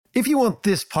If you want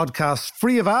this podcast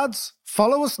free of ads,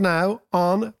 follow us now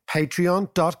on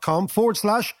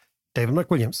patreon.com/David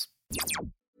McWilliams.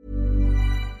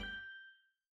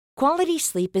 Quality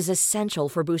sleep is essential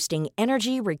for boosting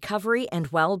energy, recovery, and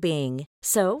well-being.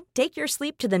 So, take your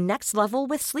sleep to the next level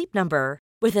with Sleep Number.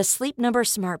 With a Sleep Number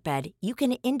smart bed, you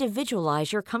can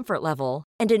individualize your comfort level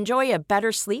and enjoy a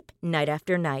better sleep night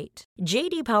after night.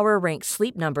 J.D. Power ranks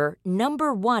Sleep Number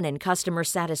number 1 in customer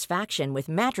satisfaction with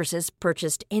mattresses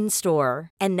purchased in-store.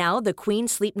 And now the Queen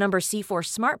Sleep Number C4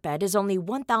 smart bed is only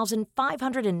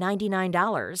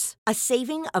 $1,599, a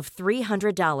saving of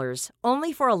 $300,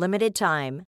 only for a limited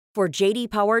time. For J.D.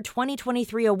 Power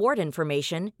 2023 award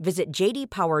information, visit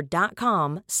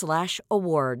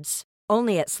jdpower.com/awards.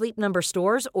 Only at Sleep Number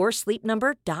stores or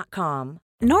sleepnumber.com.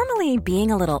 Normally, being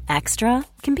a little extra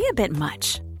can be a bit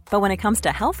much, but when it comes to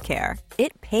healthcare,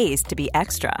 it pays to be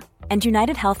extra. And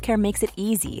United Healthcare makes it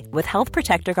easy with Health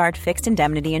Protector Guard fixed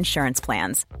indemnity insurance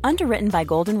plans. Underwritten by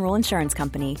Golden Rule Insurance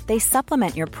Company, they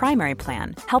supplement your primary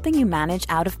plan, helping you manage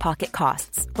out-of-pocket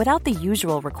costs without the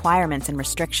usual requirements and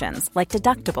restrictions like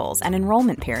deductibles and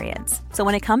enrollment periods. So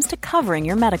when it comes to covering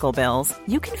your medical bills,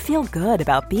 you can feel good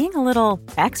about being a little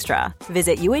extra.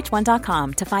 Visit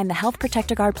uh1.com to find the Health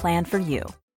Protector Guard plan for you.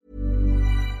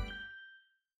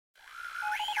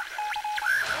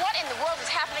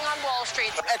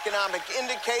 Economic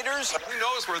indicators. Who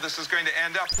knows where this is going to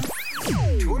end up?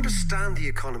 To understand the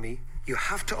economy, you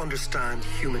have to understand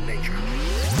human nature.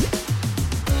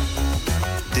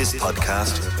 This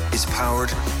podcast is powered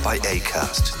by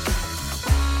Acast.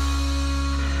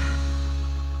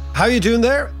 How are you doing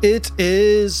there? It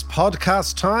is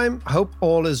podcast time. Hope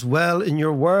all is well in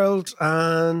your world.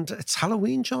 And it's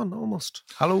Halloween, John, almost.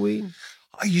 Halloween.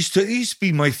 It used to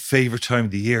be my favourite time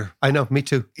of the year. I know, me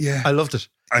too. Yeah. I loved it.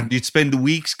 And you'd spend the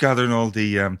weeks gathering all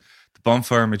the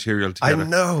bonfire material together. I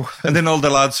know. And then all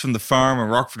the lads from the farm in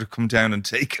Rockford would come down and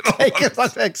take it all.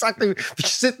 Exactly. But you're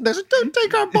sitting there, don't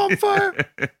take our bonfire.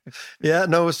 Yeah,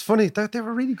 no, it was funny. They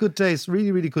were really good days,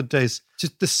 really, really good days.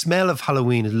 Just the smell of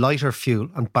Halloween is lighter fuel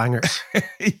and bangers.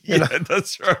 Yeah,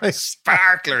 that's right.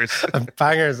 Sparklers. And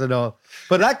bangers and all.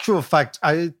 But actual fact,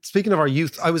 speaking of our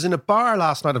youth, I was in a bar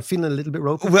last night. I'm feeling a little bit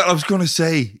ropey. Well, I was going to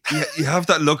say, you have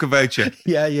that look about you.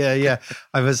 Yeah.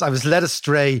 I was led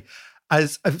astray.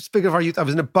 Speaking of our youth, I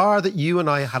was in a bar that you and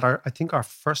I had our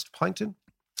first pint in.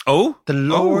 Oh? The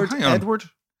Lord Edward.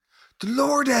 The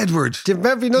Lord Edward. Do you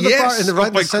remember another bar in the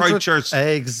right by centre? Christchurch.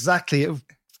 Exactly.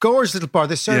 Gorgeous little bar.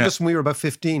 They served us when we were about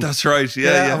 15. That's right.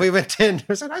 Yeah. And we went in.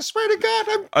 I said, I swear to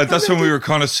God, that's when we were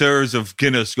connoisseurs of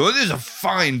Guinness. This is a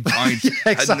fine pint. Yeah,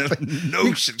 exactly. Had no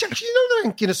notion. You know that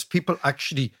in Guinness people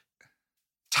actually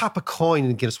tap a coin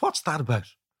in Guinness. What's that about?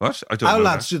 What? I don't know. Our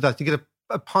lads do that. You get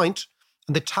a pint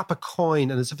and they tap a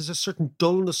coin, and as if there's a certain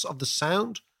dullness of the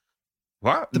sound.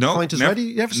 What? The point is ready.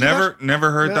 You ever seen that? Never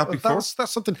heard that before.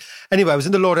 That's something. Anyway, I was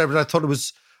in the Lord Edward. I thought it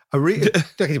was a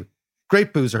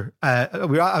great boozer. I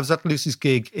was at Lucy's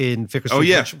gig in Vicar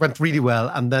Street, which went really well.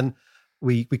 And then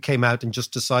we came out and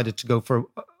just decided to go for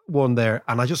one there.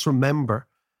 And I just remember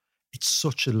it's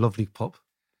such a lovely pub.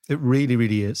 It really,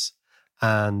 really is.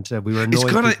 And we were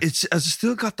annoyed. It's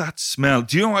still got that smell.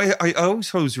 Do you know, I always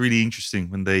thought it was really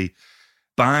interesting when they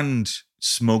banned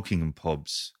smoking in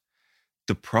pubs.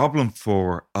 The problem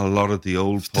for a lot of the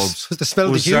old pubs the smell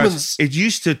of the humans.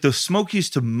 The smoke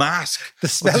used to mask the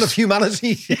smell of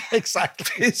humanity.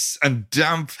 Exactly. Piss and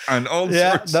damp and all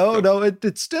sorts.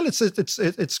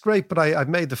 It's great. But I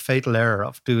made the fatal error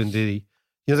of doing the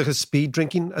speed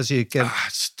drinking as you get.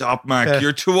 Stop, Mac.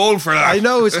 You're too old for that. I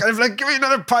know. It's kind of like, give me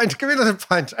another pint.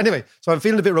 Anyway, so I'm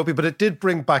feeling a bit ropey, but it did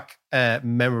bring back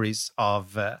memories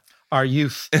of our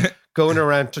youth going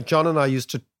around. John and I used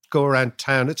to go around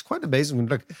town. It's quite amazing.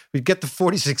 We'd get the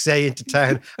 46A into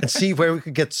town and see where we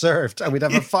could get served, and we'd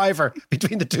have a fiver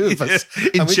between the two of us.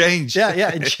 In change.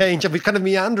 In change. And we'd kind of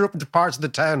meander up into parts of the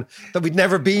town that we'd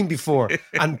never been before.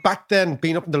 And back then,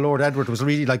 being up in the Lord Edward was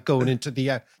really like going into the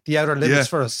outer limits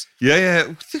for us. Yeah.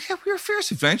 We were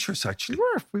fierce adventurous, actually.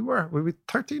 We were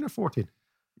 13 or 14.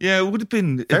 Yeah, it would have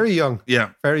been... Very young. Yeah.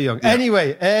 Very young. Yeah.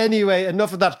 Anyway,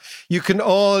 enough of that. You can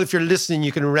all, if you're listening,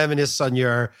 you can reminisce on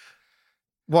your...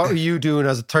 What were you doing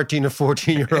as a 13 or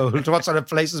 14-year-old? What sort of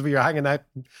places were you hanging out,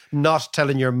 not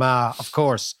telling your ma, of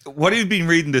course. What have you been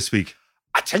reading this week?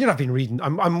 I tell you what I've been reading.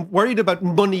 I'm worried about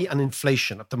money and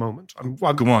inflation at the moment.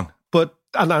 Go on. But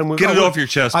get it off your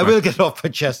chest. I will get it off my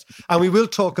chest. And we will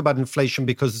talk about inflation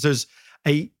because there's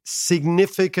a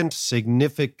significant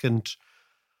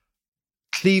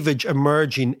cleavage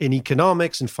emerging in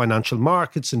economics, in financial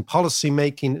markets, in policy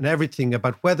making and everything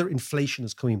about whether inflation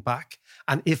is coming back.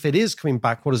 And if it is coming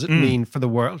back, what does it mean for the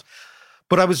world?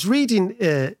 But I was reading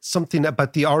something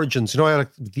about the origins. I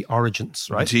like the origins,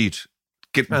 right? Indeed.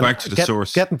 Getting back to the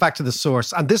source. Getting back to the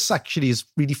source. And this actually is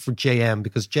really for JM,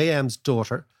 because JM's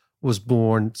daughter was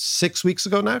born 6 weeks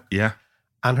ago now. Yeah.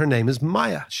 And her name is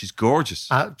Maya. She's gorgeous.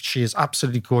 She is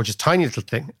absolutely gorgeous. Tiny little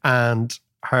thing. And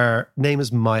her name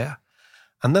is Maya.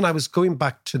 And then I was going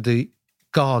back to the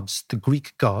gods, the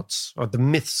Greek gods, or the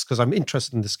myths, because I'm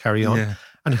interested in this, carry on. Yeah.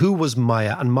 And who was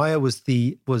Maya? And Maya was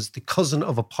the cousin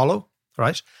of Apollo,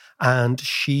 right? And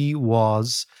she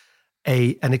was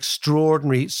an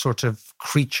extraordinary sort of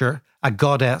creature, a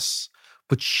goddess,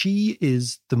 but she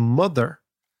is the mother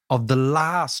of the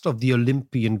last of the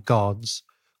Olympian gods,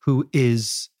 who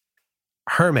is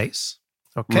Hermes.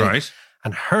 Okay? Right.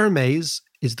 And Hermes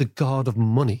is the god of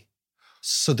money.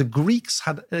 So the Greeks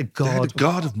had a god. They had a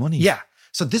god of money. Yeah.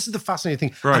 So this is the fascinating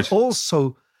thing. Right. And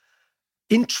also,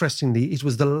 interestingly, it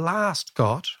was the last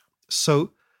god.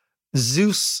 So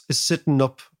Zeus is sitting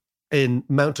up in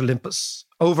Mount Olympus,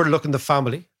 overlooking the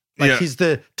family. Like he's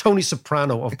the Tony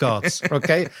Soprano of gods,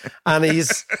 okay? and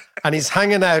he's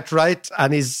hanging out, right?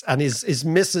 And his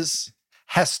Mrs.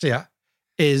 Hestia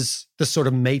is the sort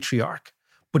of matriarch,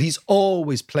 but he's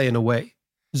always playing away.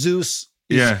 Zeus,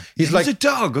 he's like a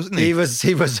dog, wasn't he? He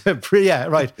was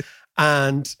right.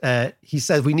 And he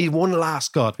said, we need one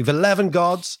last god. We have 11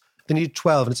 gods, they need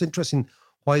 12. And it's interesting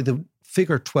why the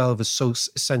figure 12 is so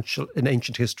essential in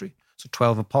ancient history. So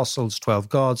 12 apostles, 12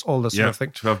 gods, all this sort of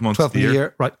thing. 12 months of the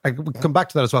year. Right. I can come back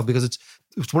to that as well, because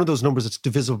it's one of those numbers that's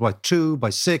divisible by 2, by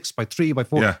 6, by 3, by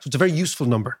 4. Yeah. So it's a very useful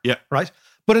number. Yeah. Right.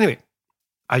 But anyway,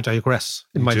 I digress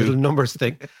in my little numbers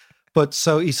thing. But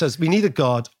so he says, we need a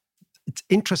god. It's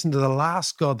interesting that the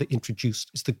last god they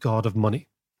introduced is the god of money.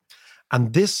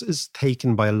 And this is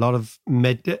taken by a lot of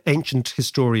ancient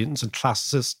historians and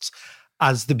classicists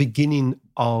as the beginning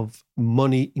of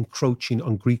money encroaching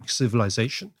on Greek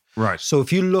civilization. Right. So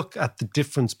if you look at the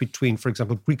difference between, for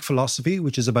example, Greek philosophy,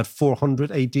 which is about 400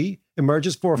 AD,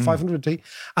 emerges 400 or 500 AD,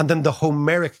 and then the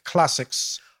Homeric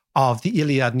classics of the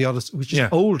Iliad and the Odyssey, which is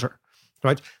older,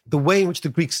 right? The way in which the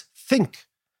Greeks think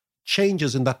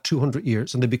changes in that 200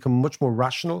 years, and they become much more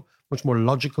rational, much more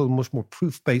logical, much more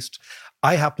proof-based.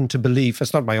 I happen to believe,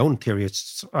 it's not my own theory,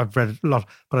 I've read it a lot,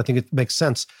 but I think it makes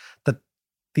sense, that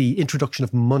the introduction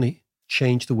of money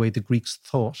changed the way the Greeks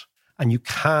thought. And you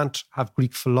can't have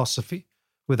Greek philosophy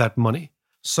without money.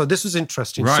 So this was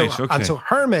interesting. Right, so, okay. And so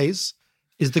Hermes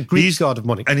is the Greek god of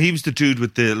money. And he was the dude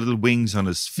with the little wings on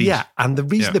his feet. Yeah, and the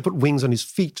reason they put wings on his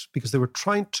feet, because they were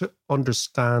trying to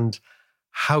understand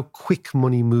how quick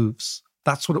money moves.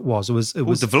 That's what it was. It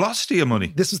was the velocity of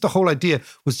money. This is the whole idea,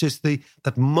 was just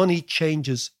that money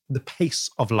changes the pace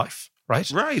of life. Right?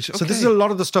 Right. Okay. So this is a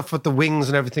lot of the stuff with the wings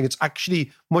and everything. It's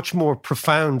actually much more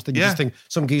profound than you just think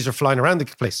some geezer flying around the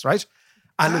place, right?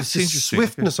 And it's the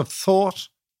swiftness of thought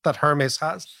that Hermes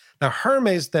has. Now,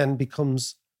 Hermes then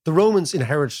becomes, the Romans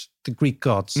inherit the Greek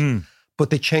gods, but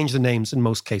they change the names in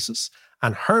most cases.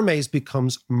 And Hermes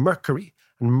becomes Mercury.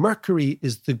 And Mercury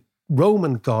is the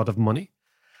Roman god of money.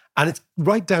 And it's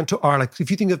right down to our, like, if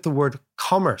you think of the word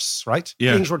commerce, right?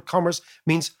 The English word commerce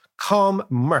means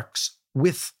commerce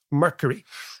with Mercury.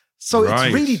 So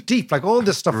it's really deep. Like all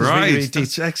this stuff is really, really deep.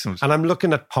 That's excellent. And I'm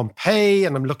looking at Pompeii,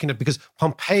 and I'm looking at, because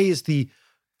Pompeii is the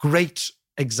great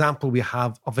example we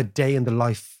have of a day in the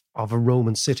life of a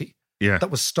Roman city that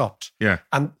was stopped. Yeah.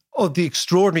 And the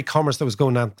extraordinary commerce that was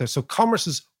going on there. So commerce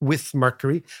is with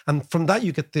Mercury. And from that,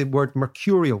 you get the word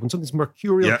mercurial. When something's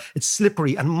mercurial, it's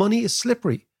slippery, and money is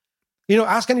slippery.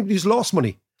 Ask anybody who's lost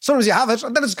money. Sometimes you have it,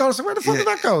 and then it's gone. So where the fuck did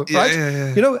that go? Right?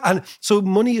 Yeah. And so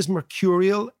money is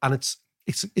mercurial, and it's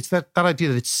that idea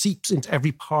that it seeps into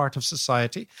every part of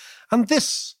society. And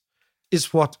this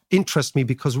is what interests me,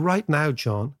 because right now,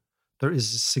 John, there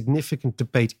is a significant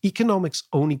debate. Economics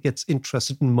only gets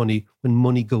interested in money when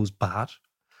money goes bad,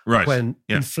 right? When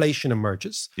inflation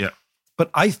emerges. Yeah. But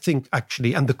I think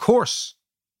actually, and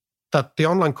the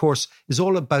online course is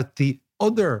all about the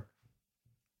other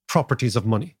properties of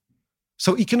money.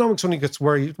 So economics only gets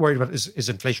worried about is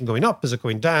inflation going up? Is it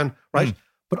going down? Right?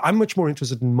 But I'm much more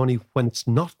interested in money when it's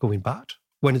not going bad,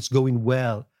 when it's going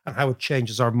well, and how it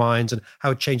changes our minds and how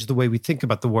it changes the way we think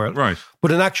about the world. Right. But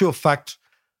in actual fact,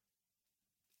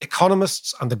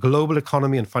 economists and the global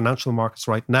economy and financial markets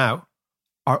right now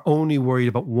are only worried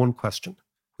about one question,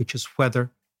 which is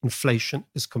whether inflation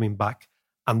is coming back.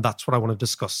 And that's what I want to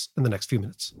discuss in the next few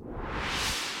minutes.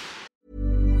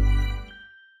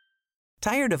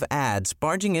 Tired of ads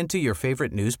barging into your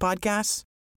favorite news podcasts?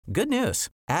 Good news.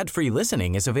 Ad-free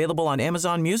listening is available on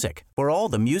Amazon Music for all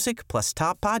the music plus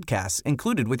top podcasts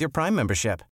included with your Prime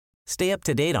membership. Stay up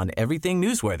to date on everything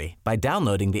newsworthy by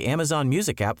downloading the Amazon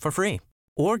Music app for free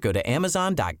or go to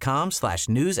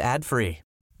amazon.com/news ad free.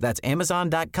 That's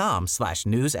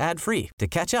amazon.com/news ad free to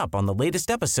catch up on the latest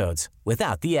episodes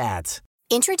without the ads.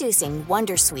 Introducing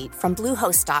Wondersuite from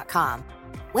Bluehost.com.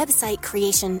 Website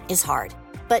creation is hard,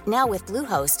 but now with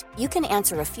Bluehost, you can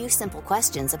answer a few simple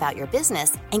questions about your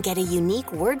business and get a unique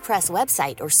WordPress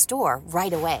website or store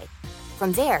right away.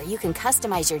 From there, you can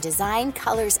customize your design,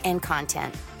 colors, and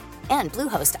content. And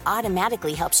Bluehost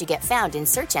automatically helps you get found in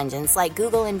search engines like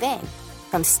Google and Bing.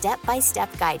 From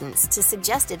step-by-step guidance to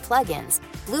suggested plugins,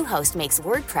 Bluehost makes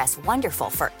WordPress wonderful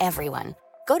for everyone.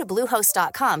 Go to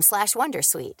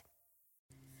bluehost.com/wondersuite.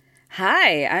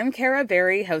 Hi, I'm Kara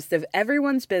Berry, host of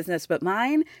Everyone's Business But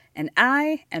Mine, and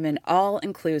I am an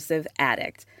all-inclusive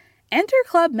addict. Enter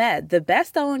Club Med, the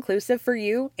best all-inclusive for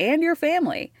you and your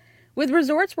family. With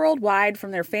resorts worldwide,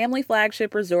 from their family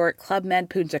flagship resort, Club Med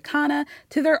Punta Cana,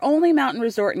 to their only mountain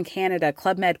resort in Canada,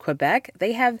 Club Med Quebec,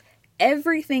 they have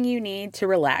everything you need to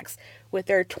relax. With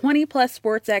their 20-plus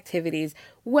sports activities,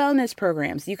 wellness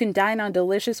programs, you can dine on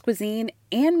delicious cuisine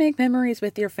and make memories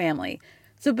with your family.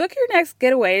 So book your next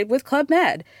getaway with Club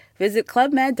Med. Visit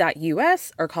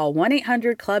clubmed.us or call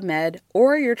 1-800-CLUB-MED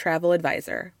or your travel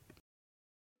advisor.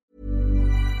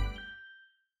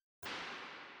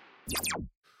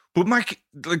 But Mike,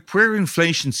 like where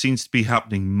inflation seems to be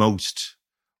happening most,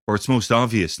 or it's most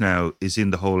obvious now, is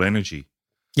in the whole energy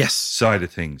side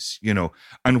of things, you know.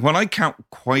 And what I can't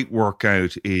quite work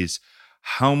out is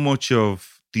how much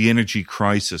of the energy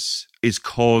crisis is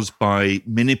caused by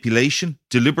manipulation,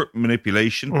 deliberate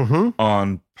manipulation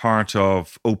on part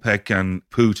of OPEC and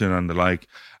Putin and the like,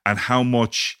 and how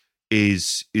much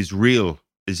is real,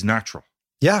 is natural.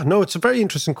 Yeah, no, it's a very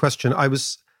interesting question. I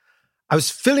was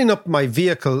filling up my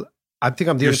vehicle. I think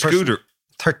I'm the only person. Scooter.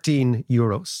 13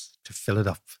 euros to fill it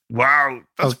up. Wow.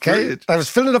 That's brilliant. I was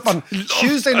filling it up on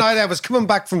Tuesday night. I was coming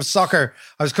back from soccer.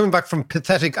 I was coming back from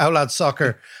pathetic Aulad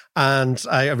soccer, and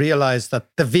I realized that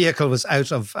the vehicle was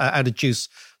out of juice.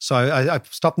 So I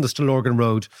stopped on the Stillorgan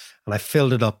Road and I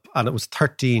filled it up, and it was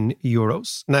 13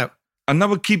 euros. Now, and that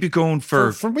would keep you going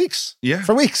for weeks. Yeah.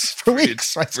 For weeks. That's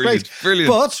brilliant. great.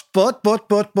 Brilliant. But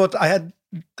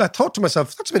I thought to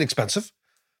myself, that's a bit expensive,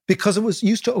 because it was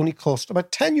used to only cost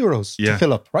about 10 euros to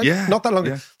fill up, right? Yeah. Not that long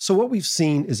ago. Yeah. So what we've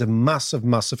seen is a massive,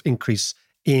 massive increase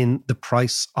in the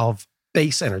price of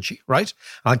base energy, right?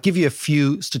 I'll give you a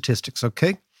few statistics,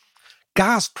 okay?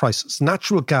 Gas prices,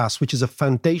 natural gas, which is a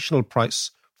foundational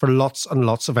price for lots and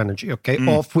lots of energy, okay,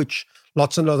 off which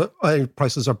lots and other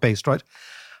prices are based, right,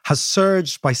 has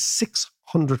surged by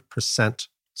 600%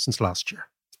 since last year.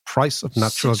 Price of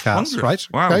natural 600? Gas, right?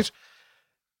 Wow. Right?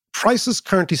 Prices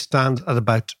currently stand at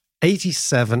about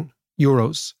 87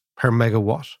 euros per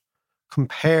megawatt,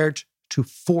 compared to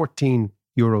 14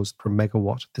 euros per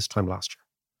megawatt this time last year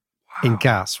in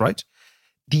gas, right?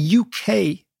 The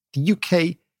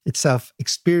UK itself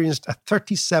experienced a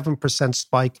 37%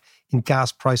 spike in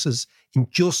gas prices in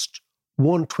just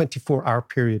one 24-hour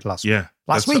period last week.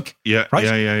 Right?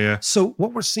 Yeah. So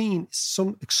what we're seeing is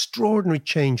some extraordinary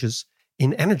changes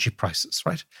in energy prices,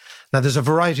 right? Now, there's a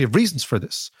variety of reasons for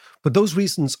this, but those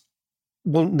reasons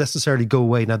won't necessarily go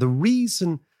away. Now, the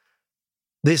reason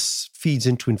this feeds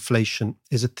into inflation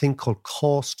is a thing called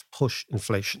cost push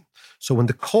inflation. So when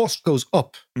the cost goes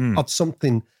up of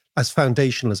something as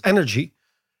foundational as energy,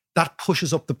 that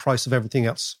pushes up the price of everything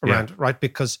else around it, right?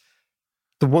 Because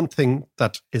the one thing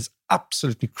that is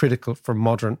absolutely critical for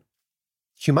modern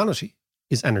humanity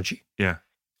is energy. Yeah.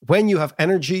 When you have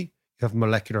energy, you have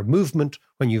molecular movement.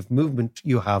 When you have movement,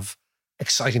 you have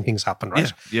exciting things happen,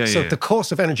 right? So if the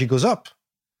cost of energy goes up,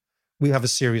 we have a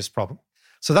serious problem.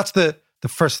 So that's the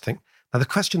first thing. Now, the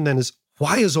question then is,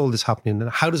 why is all this happening,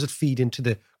 and how does it feed into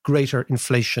the greater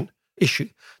inflation issue?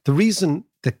 The reason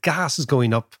that gas is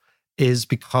going up is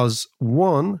because,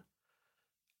 one,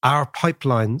 our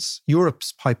pipelines,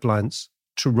 Europe's pipelines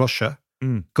to Russia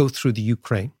go through the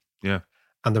Ukraine. Yeah.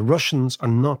 And the Russians are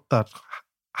not that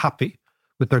happy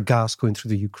with their gas going through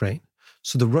the Ukraine.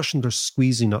 So the Russians are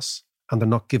squeezing us and they're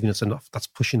not giving us enough. That's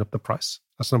pushing up the price.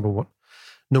 That's number one.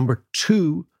 Number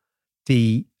two,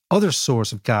 the other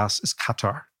source of gas is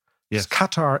Qatar. Yes.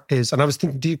 Qatar is, and I was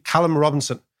thinking, Callum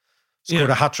Robinson scored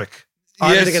a hat-trick.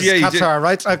 Against Qatar,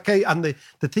 right? Okay, and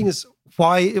the thing is,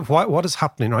 why, what is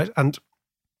happening, right? And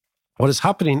what is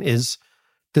happening is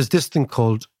there's this thing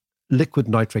called liquid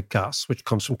nitrate gas, which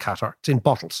comes from Qatar. It's in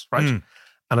bottles, right?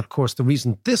 And of course, the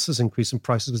reason this is increasing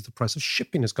prices is the price of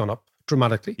shipping has gone up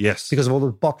dramatically. Yes. Because of all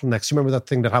the bottlenecks. You remember that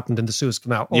thing that happened in the Suez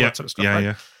Canal? All that sort of stuff, right?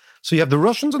 Yeah. So you have the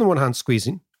Russians on the one hand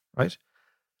squeezing, right?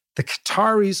 The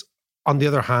Qataris, on the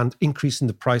other hand, increasing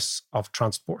the price of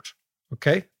transport,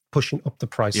 okay? Pushing up the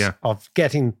price of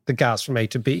getting the gas from A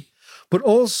to B. But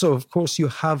also, of course, you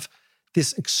have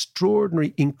this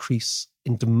extraordinary increase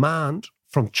in demand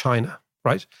from China,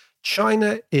 right?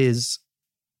 China is,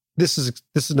 this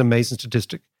is an amazing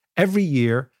statistic. Every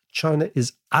year, China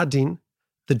is adding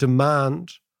the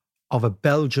demand of a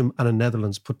Belgium and a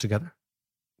Netherlands put together.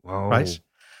 Wow. Right?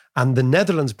 And the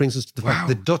Netherlands brings us to the fact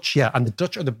the Dutch, and the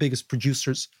Dutch are the biggest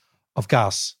producers of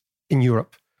gas in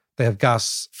Europe. They have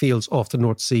gas fields off the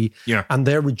North Sea, and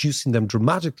they're reducing them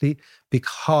dramatically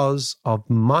because of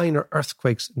minor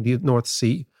earthquakes in the North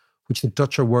Sea, which the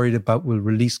Dutch are worried about will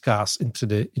release gas into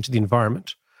the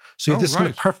environment. So you have this kind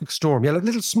of perfect storm. Like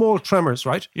little small tremors,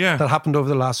 right? Yeah. That happened over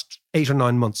the last 8 or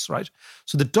 9 months, right?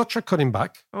 So the Dutch are cutting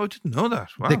back. Oh, I didn't know that.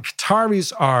 Wow. The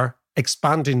Qataris are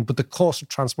expanding, but the cost of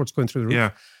transport's going through the roof.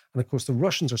 Yeah. And of course, the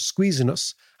Russians are squeezing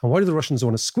us. And why do the Russians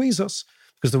want to squeeze us?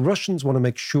 Because the Russians want to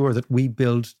make sure that we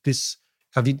build this.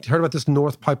 Have you heard about this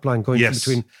North Pipeline going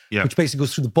between, which basically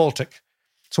goes through the Baltic?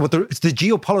 So it's the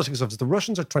geopolitics of it. The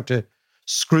Russians are trying to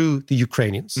screw the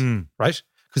Ukrainians, right?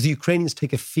 Because the Ukrainians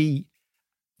take a fee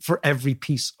for every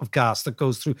piece of gas that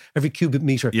goes through, every cubic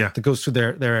meter that goes through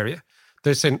their area.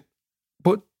 They're saying,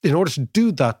 but in order to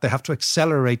do that, they have to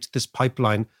accelerate this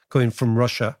pipeline going from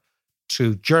Russia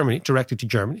to Germany, directly to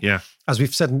Germany. Yeah. As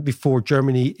we've said before,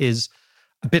 Germany is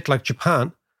a bit like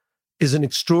Japan, is an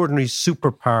extraordinary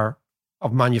superpower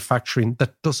of manufacturing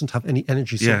that doesn't have any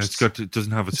energy sources. Yeah, it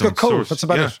doesn't have its own got coal, source. that's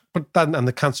about it. But then, and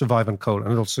they can't survive on coal,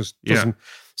 and it also doesn't.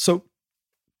 So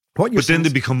what you're But then they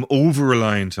become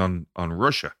over-reliant on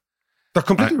Russia. They're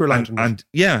completely reliant on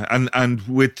Russia. And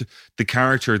with the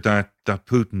character that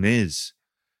Putin is,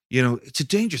 it's a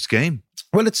dangerous game.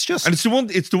 Well, it's just... And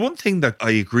it's the one thing that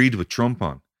I agreed with Trump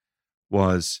on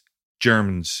was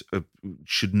Germans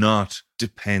should not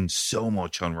depend so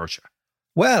much on Russia.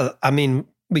 Well, I mean,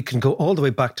 we can go all the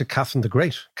way back to Catherine the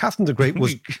Great. Catherine the Great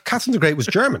was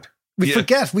German. We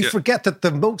forget that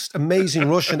the most amazing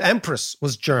Russian empress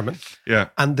was German. Yeah.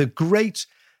 And the great,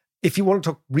 if you want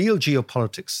to talk real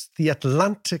geopolitics, the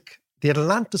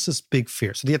Atlanticist big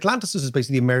fear. So the Atlanticist is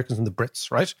basically the Americans and the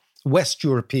Brits, right? West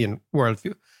European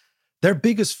worldview. Their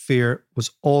biggest fear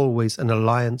was always an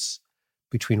alliance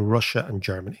between Russia and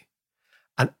Germany.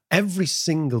 And every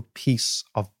single piece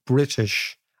of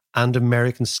British and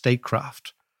American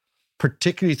statecraft,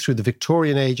 particularly through the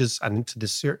Victorian ages and into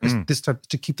this time,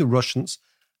 to keep the Russians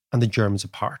and the Germans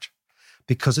apart,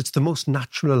 because it's the most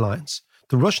natural alliance.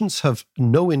 The Russians have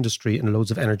no industry and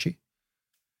loads of energy.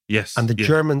 Yes. And the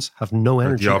Germans have no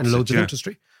energy and loads of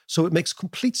industry. So it makes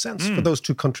complete sense for those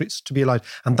two countries to be allied.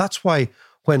 And that's why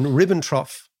when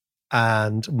Ribbentrop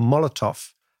and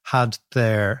Molotov had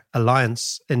their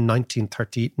alliance in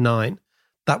 1939,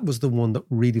 that was the one that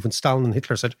really, when Stalin and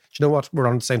Hitler said, do you know what, we're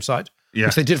on the same side,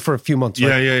 which they did for a few months,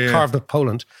 carved up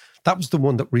Poland, that was the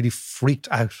one that really freaked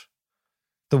out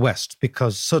the West,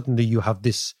 because suddenly you have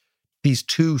these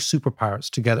two superpowers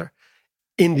together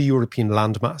in the European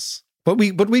landmass. But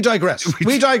we digress.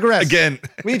 We digress. Again.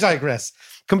 We digress.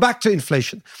 Come back to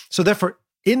inflation. So therefore,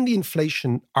 in the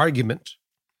inflation argument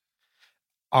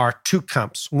are two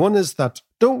camps. One is that,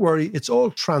 don't worry, it's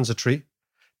all transitory.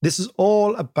 This is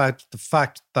all about the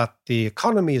fact that the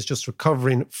economy is just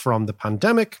recovering from the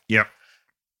pandemic. Yeah.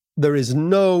 There is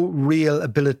no real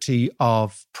ability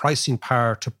of pricing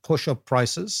power to push up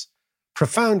prices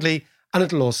profoundly, and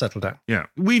it'll all settle down. Yeah.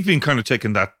 We've been kind of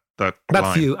taking that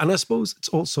line. view. And I suppose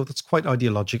that's quite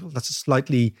ideological. That's a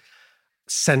slightly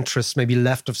centrist, maybe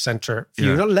left of center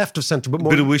view. Yeah. Not left of center, but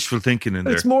more... A bit of wishful thinking in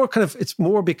there. It's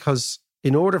more because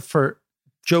in order for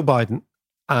Joe Biden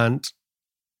and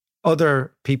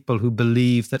other people who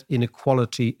believe that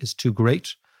inequality is too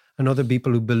great, and other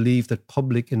people who believe that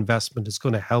public investment is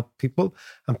going to help people,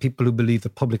 and people who believe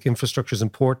that public infrastructure is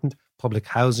important, public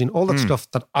housing, all that stuff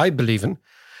that I believe in,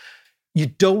 you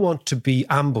don't want to be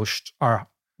ambushed or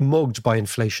mugged by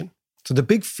inflation. So the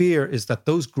big fear is that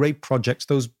those great projects,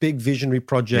 those big visionary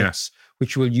projects,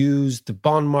 which will use the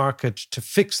bond market to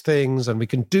fix things, and we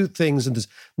can do things, and there's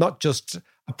not just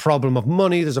a problem of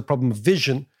money, there's a problem of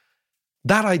vision.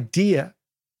 That idea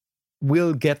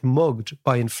will get mugged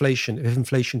by inflation if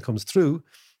inflation comes through,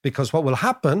 because what will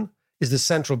happen is the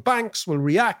central banks will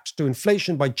react to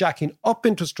inflation by jacking up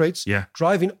interest rates,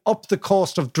 driving up the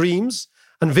cost of dreams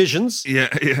and visions.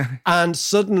 And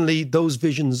suddenly those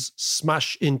visions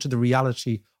smash into the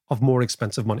reality of more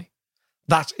expensive money.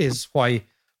 That is why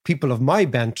people of my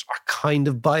bent are kind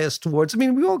of biased towards,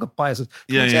 we all got biases.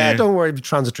 Don't worry, it'll be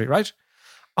transitory, right?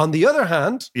 On the other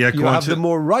hand, you have the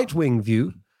more right-wing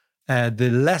view, the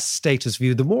less status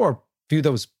view, the more view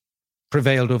that was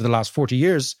prevailed over the last 40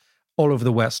 years all over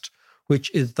the West,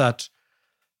 which is that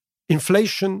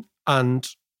inflation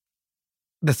and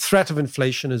the threat of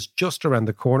inflation is just around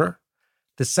the corner.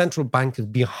 The central bank is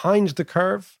behind the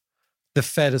curve. The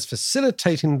Fed is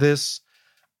facilitating this.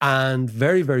 And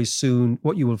very, very soon,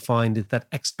 what you will find is that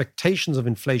expectations of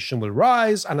inflation will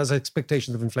rise. And as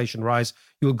expectations of inflation rise,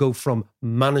 you will go from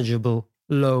manageable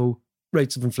low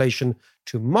rates of inflation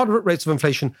to moderate rates of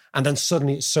inflation, and then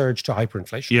suddenly surge to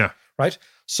hyperinflation. Yeah. Right?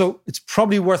 So it's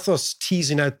probably worth us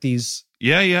teasing out these.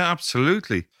 Yeah,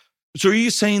 absolutely. So are you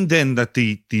saying then that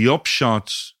the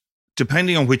upshot,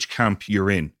 depending on which camp you're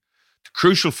in, the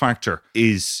crucial factor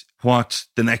is what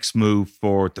the next move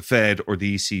for the Fed or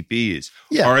the ECB is?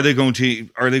 Yeah. Are they going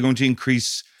to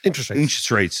increase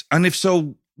interest rates? And if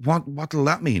so, what will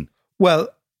that mean? Well,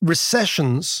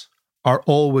 recessions are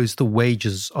always the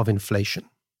wages of inflation.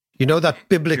 You know that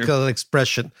biblical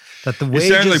expression that the wages...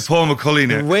 You sound like Paul McCulley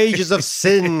now. The wages of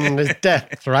sin is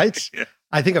death, right? Yeah.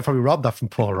 I think I probably robbed that from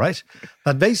Paul, right?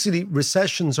 That basically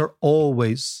recessions are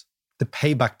always the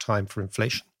payback time for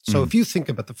inflation. So if you think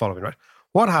about the following, right?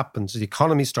 What happens is the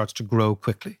economy starts to grow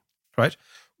quickly, right?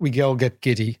 We all get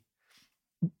giddy.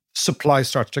 Supply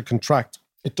starts to contract.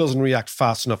 It doesn't react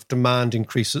fast enough. Demand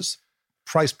increases.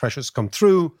 Price pressures come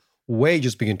through.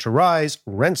 Wages begin to rise.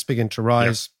 Rents begin to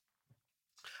rise.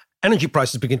 Energy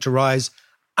prices begin to rise.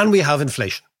 And we have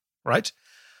inflation, right?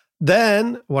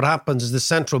 Then what happens is the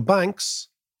central banks,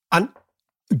 and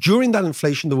during that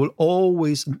inflation, there will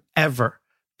always and ever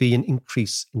be an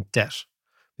increase in debt,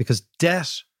 because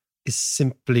debt is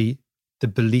simply the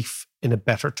belief in a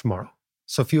better tomorrow.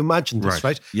 So if you imagine this,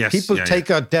 right? Yes. People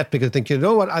take out debt because they think, you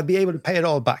know what, I'll be able to pay it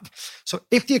all back. So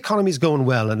if the economy is going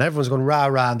well and everyone's going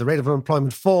rah-rah and the rate of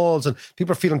unemployment falls and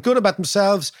people are feeling good about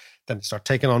themselves, then they start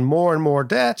taking on more and more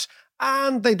debt.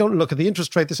 And they don't look at the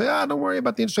interest rate. They say, don't worry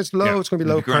about the interest rate's low. It's going to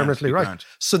be low permanently, right? Grand.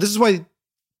 So this is why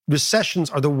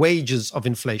recessions are the wages of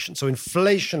inflation. So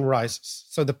inflation rises.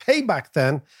 So the payback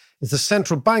then is the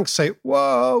central banks say,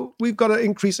 whoa, we've got to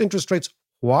increase interest rates.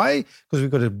 Why? Because we've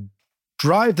got to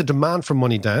drive the demand for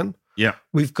money down. Yeah.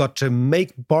 We've got to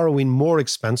make borrowing more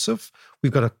expensive.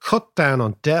 We've got to cut down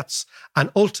on debts. And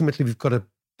ultimately, we've got to,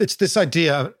 it's this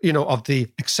idea, of the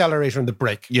accelerator and the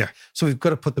brake. Yeah. So we've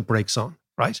got to put the brakes on.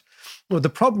 Right? Well, the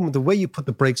problem with the way you put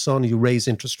the brakes on, you raise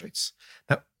interest rates.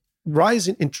 Now,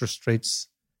 rising interest rates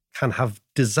can have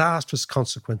disastrous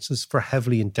consequences for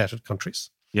heavily indebted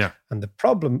countries. Yeah. And the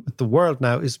problem with the world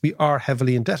now is we are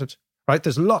heavily indebted, right?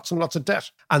 There's lots and lots of debt.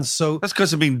 And so... That's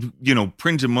because I've been,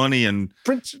 printing money and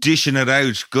dishing it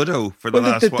out good-o for the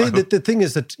last while. The thing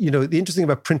is that, the interesting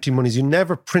about printing money is you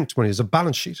never print money. There's a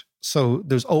balance sheet. So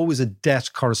there's always a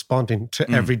debt corresponding to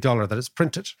every dollar that is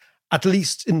printed. At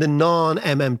least in the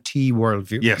non-MMT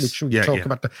worldview, which we talk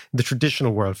about the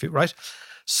traditional worldview, right?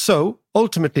 So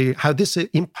ultimately, how this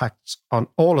impacts on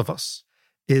all of us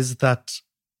is that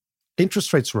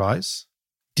interest rates rise,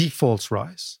 defaults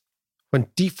rise. When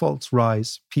defaults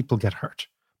rise, people get hurt.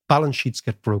 Balance sheets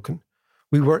get broken.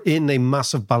 We were in a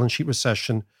massive balance sheet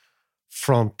recession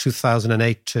from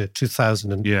 2008 to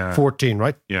 2014,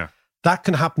 right? Yeah. That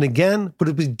can happen again, but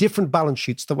it'll be different balance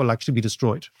sheets that will actually be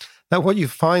destroyed. Now, what you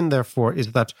find, therefore,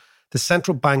 is that the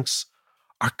central banks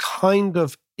are kind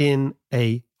of in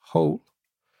a hole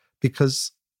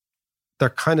because they're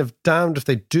kind of damned if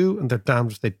they do and they're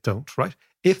damned if they don't, right?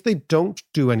 If they don't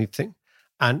do anything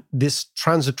and this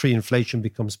transitory inflation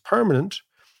becomes permanent,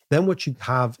 then what you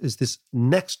have is this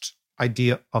next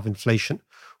idea of inflation,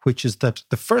 which is that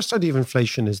the first idea of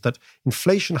inflation is that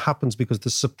inflation happens because the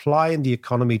supply in the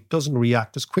economy doesn't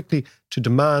react as quickly to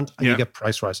demand and you get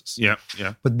price rises. Yeah.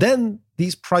 But then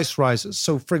these price rises,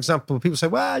 so for example, people say,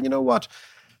 well, you know what,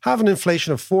 having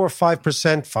inflation of 4 or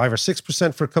 5%, 5 or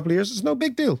 6% for a couple of years is no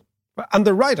big deal. And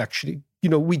they're right, actually.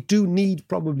 We do need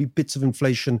probably bits of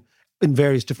inflation in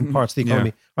various different parts of the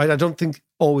economy, right? I don't think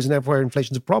always and everywhere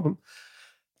inflation is a problem.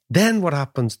 Then what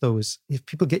happens, though, is if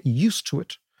people get used to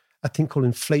it, a thing called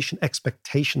inflation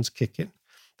expectations kick in.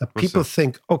 That people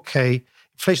think, okay,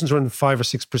 inflation's running 5 or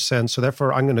 6%, so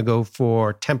therefore I'm going to go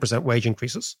for 10% wage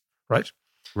increases, right?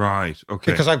 Right,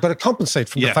 okay. Because I've got to compensate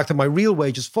from the fact that my real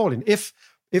wage is falling. If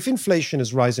inflation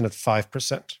is rising at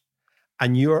 5%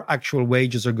 and your actual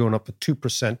wages are going up at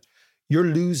 2%, you're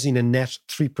losing a net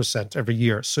 3% every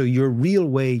year. So your real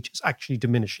wage is actually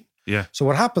diminishing. Yeah. So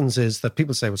what happens is that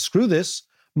people say, well, screw this.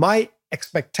 My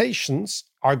expectations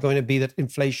are going to be that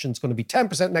inflation is going to be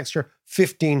 10% next year,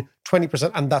 15,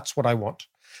 20%, and that's what I want.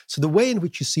 So the way in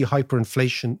which you see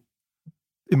hyperinflation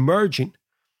emerging,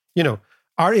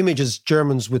 our image is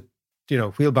Germans with,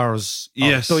 wheelbarrows,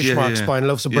 Deutschmarks buying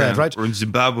loaves of bread, right? Or in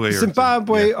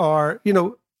Zimbabwe. Or,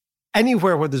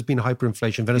 anywhere where there's been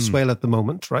hyperinflation, Venezuela at the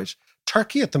moment, right?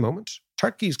 Turkey at the moment.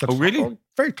 Turkey's got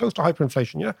very close to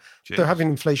hyperinflation, yeah? Jeez. They're having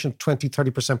inflation of 20,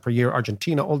 30% per year.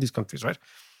 Argentina, all these countries, right?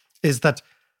 Is that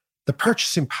the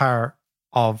purchasing power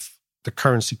of the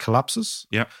currency collapses.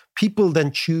 Yeah. People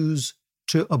then choose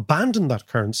to abandon that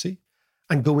currency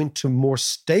and go into more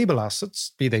stable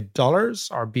assets, be they dollars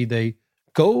or be they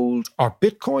gold or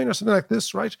Bitcoin or something like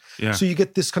this, right? Yeah. So you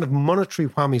get this kind of monetary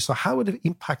whammy. So how it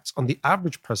impacts on the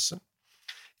average person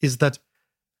is that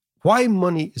why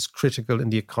money is critical in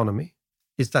the economy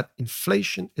is that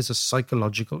inflation is a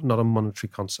psychological, not a monetary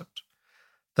concept.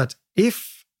 That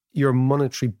if your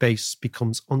monetary base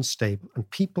becomes unstable and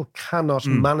people cannot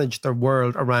manage their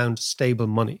world around stable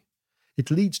money, it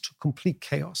leads to complete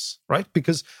chaos, right?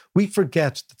 Because we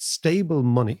forget that stable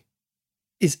money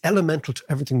is elemental to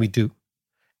everything we do.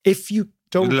 If you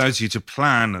don't... It allows you to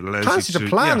plan. It allows you to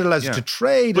plan. It allows you to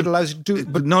trade. It allows you to do...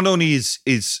 But not only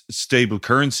is stable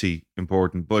currency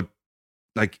important, but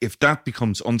like if that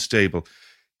becomes unstable,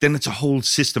 then it's a whole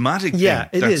systematic thing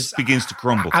that begins to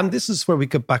crumble. And this is where we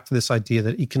get back to this idea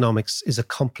that economics is a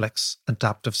complex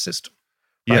adaptive system.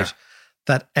 Right? Yeah.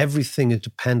 That everything is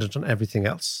dependent on everything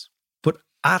else. But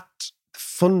at the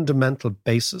fundamental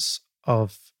basis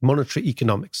of monetary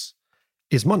economics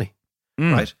is money,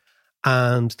 right?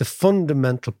 And the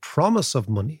fundamental promise of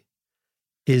money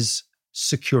is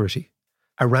security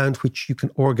around which you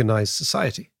can organize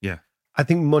society. Yeah. I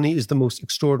think money is the most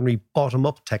extraordinary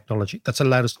bottom-up technology that's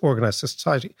allowed us to organize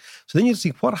society. So then you see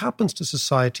what happens to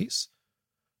societies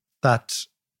that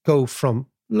go from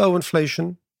low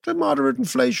inflation to moderate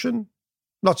inflation.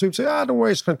 Lots of people say, don't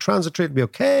worry, it's going to transitory, it'll be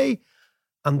okay.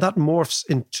 And that morphs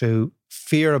into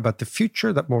fear about the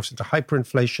future, that morphs into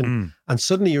hyperinflation. And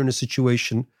suddenly you're in a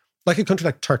situation like a country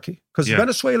like Turkey, because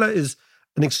Venezuela is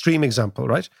an extreme example,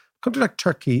 right? A country like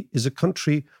Turkey is a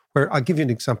country where, I'll give you an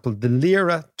example, the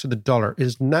lira to the dollar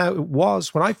is now, it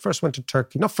was, when I first went to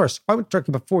Turkey, I went to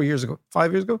Turkey about 5 years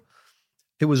ago,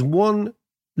 it was 1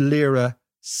 lira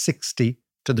 60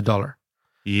 to the dollar.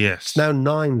 Yes. It's now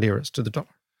 9 liras to the dollar.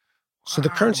 So the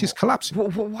currency is collapsing.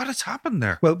 What has happened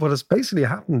there? Well, what has basically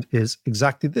happened is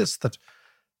exactly this, that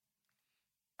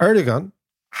Erdogan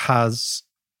has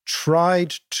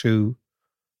tried to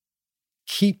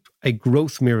keep a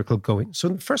growth miracle going. So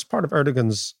in the first part of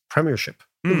Erdogan's premiership,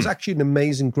 it was actually an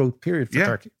amazing growth period for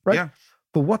Turkey, right? Yeah.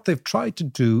 But what they've tried to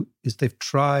do is they've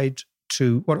tried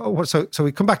to... So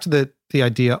we come back to the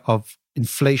idea of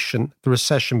inflation, the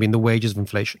recession being the wages of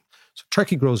inflation. So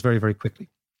Turkey grows very, very quickly,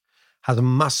 has a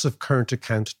massive current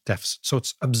account deficit. So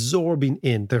it's absorbing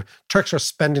in. The Turks are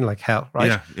spending like hell,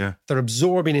 right? Yeah. They're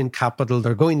absorbing in capital.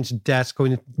 They're going into debt,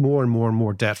 going into more and more and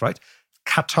more debt, right?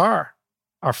 Qatar,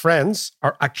 our friends,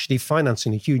 are actually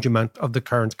financing a huge amount of the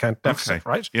current account deficit,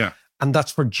 right? Yeah. And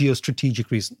that's for geostrategic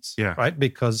reasons, right?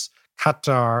 Because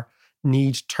Qatar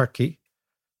needs Turkey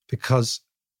because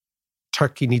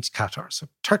Turkey needs Qatar. So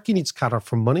Turkey needs Qatar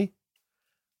for money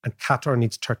and Qatar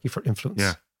needs Turkey for influence.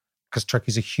 Yeah. Because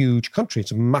Turkey's a huge country.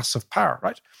 It's a massive power,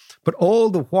 right? But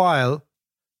all the while,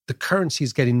 the currency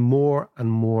is getting more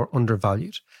and more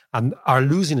undervalued and are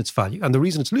losing its value. And the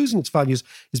reason it's losing its values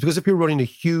is because if you're running a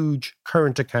huge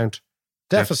current account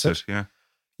deficit,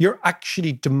 you're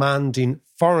actually demanding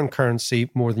foreign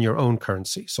currency more than your own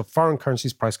currency. So foreign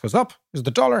currency's price goes up, is the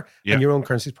dollar, and your own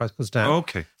currency's price goes down.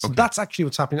 Okay. So that's actually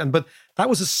what's happening. But that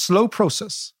was a slow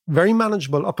process, very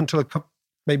manageable up until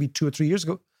maybe 2 or 3 years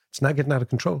ago. It's now getting out of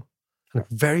control. And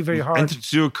very, very hard. Anything to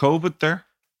do with COVID there?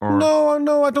 Or?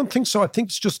 No, I don't think so. I think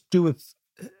it's just to do with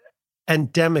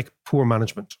endemic poor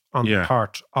management on the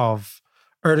part of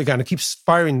Erdogan. It keeps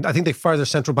firing. I think they fired their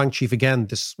central bank chief again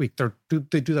this week.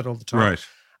 They do that all the time. Right.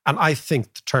 And I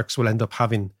think the Turks will end up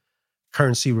having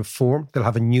currency reform. They'll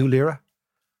have a new lira.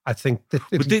 I think that...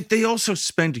 But they also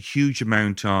spend a huge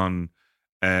amount on...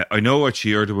 I know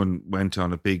actually Erdogan went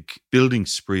on a big building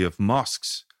spree of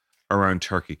mosques around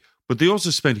Turkey. But they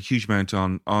also spent a huge amount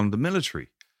on the military,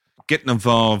 getting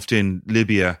involved in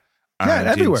Libya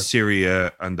and in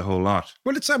Syria and the whole lot.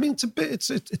 Well, it's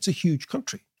a huge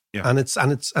country, and it's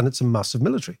a massive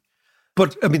military.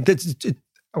 But I mean,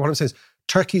 what I'm saying is,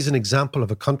 Turkey is an example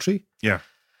of a country,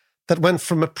 that went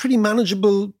from a pretty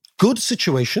manageable, good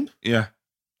situation,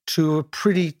 to a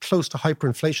pretty close to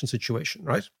hyperinflation situation,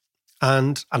 right?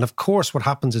 And of course, what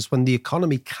happens is when the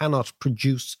economy cannot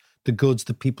produce the goods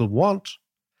that people want,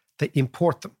 they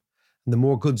import them. And the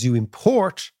more goods you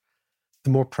import,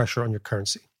 the more pressure on your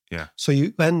currency. Yeah. So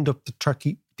you end up, the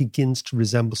Turkey begins to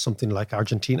resemble something like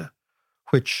Argentina,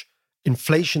 which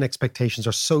inflation expectations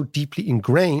are so deeply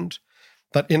ingrained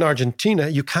that in Argentina,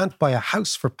 you can't buy a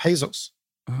house for pesos.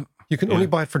 You can only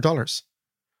buy it for dollars.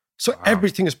 So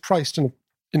everything is priced in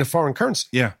a foreign currency.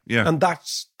 Yeah. And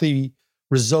that's the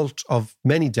result of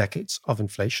many decades of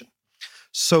inflation.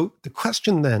 So the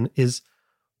question then is,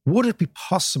 would it be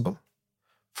possible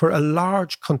for a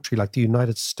large country like the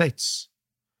United States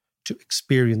to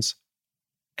experience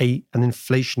an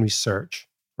inflationary surge,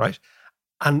 right?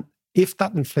 And if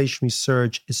that inflationary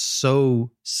surge is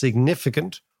so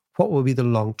significant, what will be the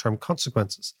long-term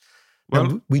consequences? Well,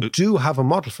 now, we do have a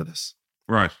model for this.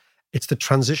 Right. It's the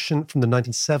transition from the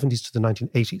 1970s to the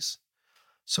 1980s.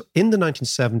 So in the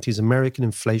 1970s, American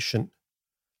inflation,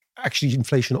 actually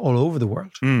inflation all over the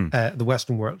world, the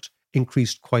Western world,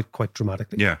 increased quite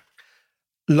dramatically. Yeah.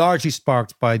 Largely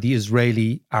sparked by the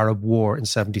Israeli-Arab war in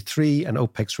 73 and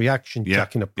OPEC's reaction,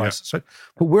 jacking up prices. Right?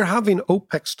 But we're having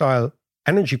OPEC-style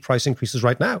energy price increases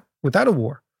right now without a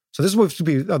war. So this is what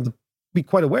we have to be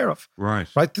quite aware of. Right.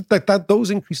 Like that, those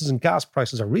increases in gas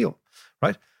prices are real,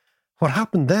 right? What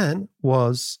happened then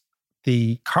was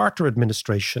the Carter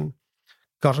administration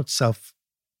got itself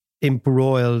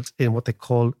embroiled in what they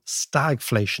call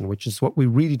stagflation, which is what we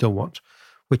really don't want,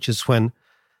 which is when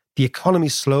the economy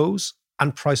slows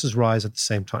and prices rise at the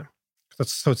same time.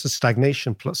 So it's a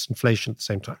stagnation plus inflation at the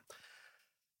same time.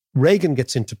 Reagan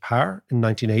gets into power in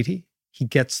 1980. He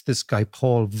gets this guy,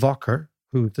 Paul Volcker,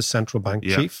 who's the central bank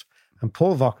chief. And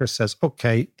Paul Volcker says,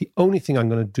 okay, the only thing I'm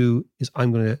going to do is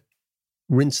I'm going to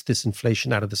rinse this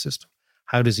inflation out of the system.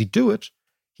 How does he do it?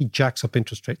 He jacks up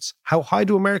interest rates. How high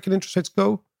do American interest rates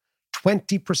go?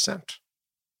 20%.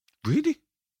 Really?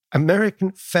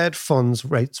 American Fed funds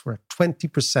rates were at 20%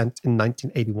 in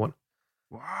 1981.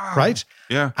 Wow. Right?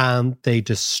 Yeah. And they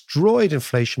destroyed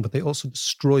inflation, but they also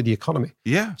destroyed the economy.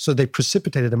 Yeah. So they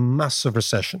precipitated a massive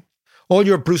recession. All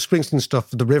your Bruce Springsteen stuff,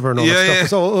 The River and all that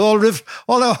stuff,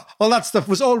 all that stuff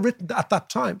was all written at that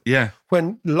time. Yeah.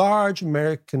 When large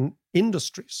American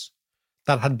industries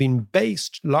that had been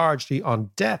based largely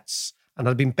on debts and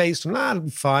had been based on, it'll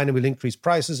be fine and we'll increase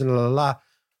prices and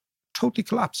totally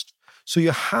collapsed. So we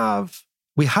have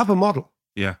a model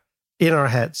in our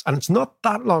heads, and it's not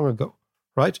that long ago,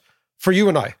 right? For you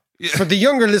and I. Yeah. For the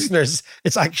younger listeners,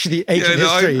 it's actually ancient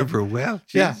history. I remember well.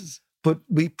 Jesus. Yeah. But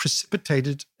we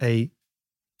precipitated a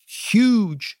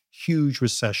huge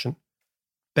recession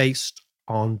based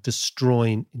on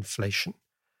destroying inflation,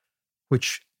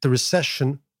 which the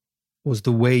recession was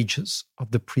the wages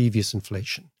of the previous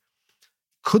inflation.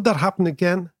 Could that happen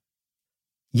again?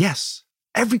 Yes,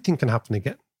 everything can happen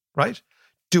again, right?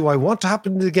 Do I want to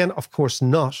happen again? Of course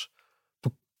not.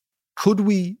 But could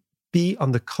we be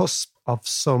on the cusp of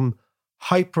some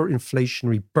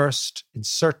hyperinflationary burst in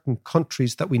certain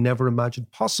countries that we never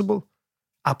imagined possible?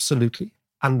 Absolutely.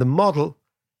 And the model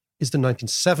is the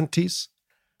 1970s,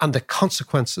 and the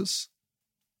consequences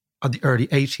are the early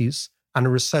 80s, and a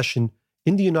recession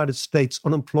in the United States.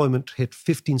 Unemployment hit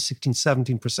 15, 16,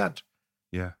 17%.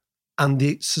 Yeah. And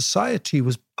the society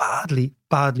was badly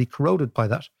corroded by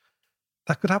that.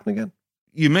 That could happen again.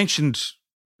 You mentioned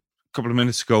a couple of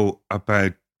minutes ago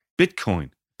about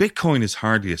Bitcoin. Bitcoin is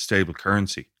hardly a stable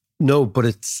currency. No, but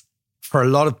it's, for a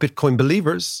lot of Bitcoin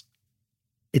believers,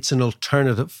 it's an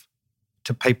alternative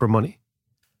to paper money.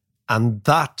 And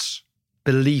that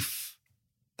belief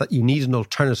that you need an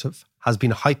alternative has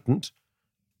been heightened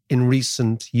in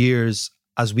recent years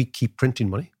as we keep printing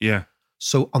money. Yeah.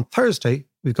 So on Thursday,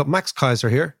 we've got Max Kaiser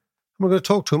here, and we're going to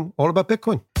talk to him all about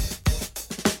Bitcoin.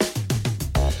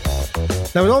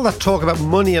 Now, with all that talk about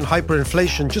money and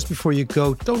hyperinflation, just before you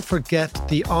go, don't forget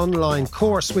the online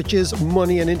course, which is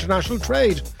Money and International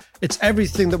Trade. It's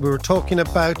everything that we were talking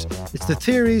about. It's the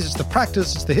theories, it's the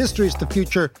practice, it's the history, it's the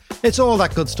future. It's all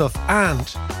that good stuff. And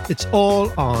it's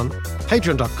all on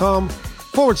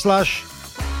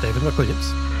patreon.com/David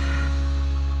McWilliams.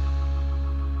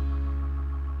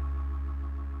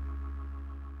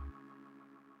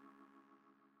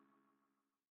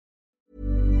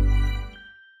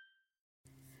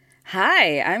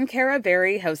 Hi, I'm Cara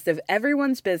Berry, host of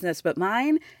Everyone's Business But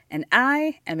Mine, and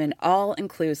I am an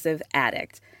all-inclusive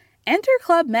addict. Enter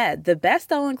Club Med, the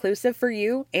best all-inclusive for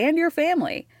you and your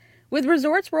family. With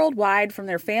resorts worldwide, from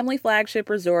their family flagship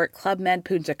resort, Club Med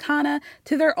Punta Cana,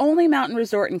 to their only mountain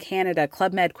resort in Canada,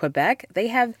 Club Med Quebec, they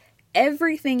have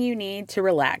everything you need to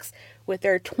relax. With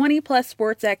their 20-plus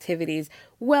sports activities,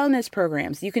 wellness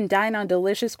programs, you can dine on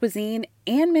delicious cuisine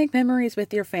and make memories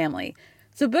with your family.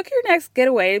 So book your next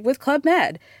getaway with Club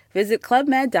Med. Visit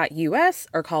clubmed.us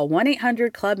or call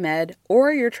 1-800-CLUB-MED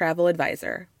or your travel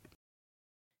advisor.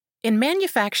 In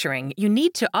manufacturing, you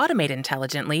need to automate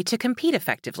intelligently to compete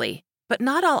effectively. But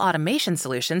not all automation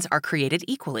solutions are created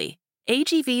equally.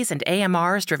 AGVs and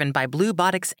AMRs driven by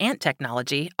Bluebotics Ant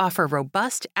technology offer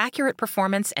robust, accurate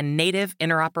performance and native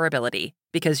interoperability,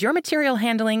 because your material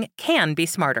handling can be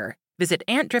smarter. Visit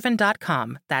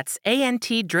antdriven.com, that's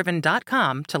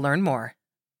ANTdriven.com to learn more.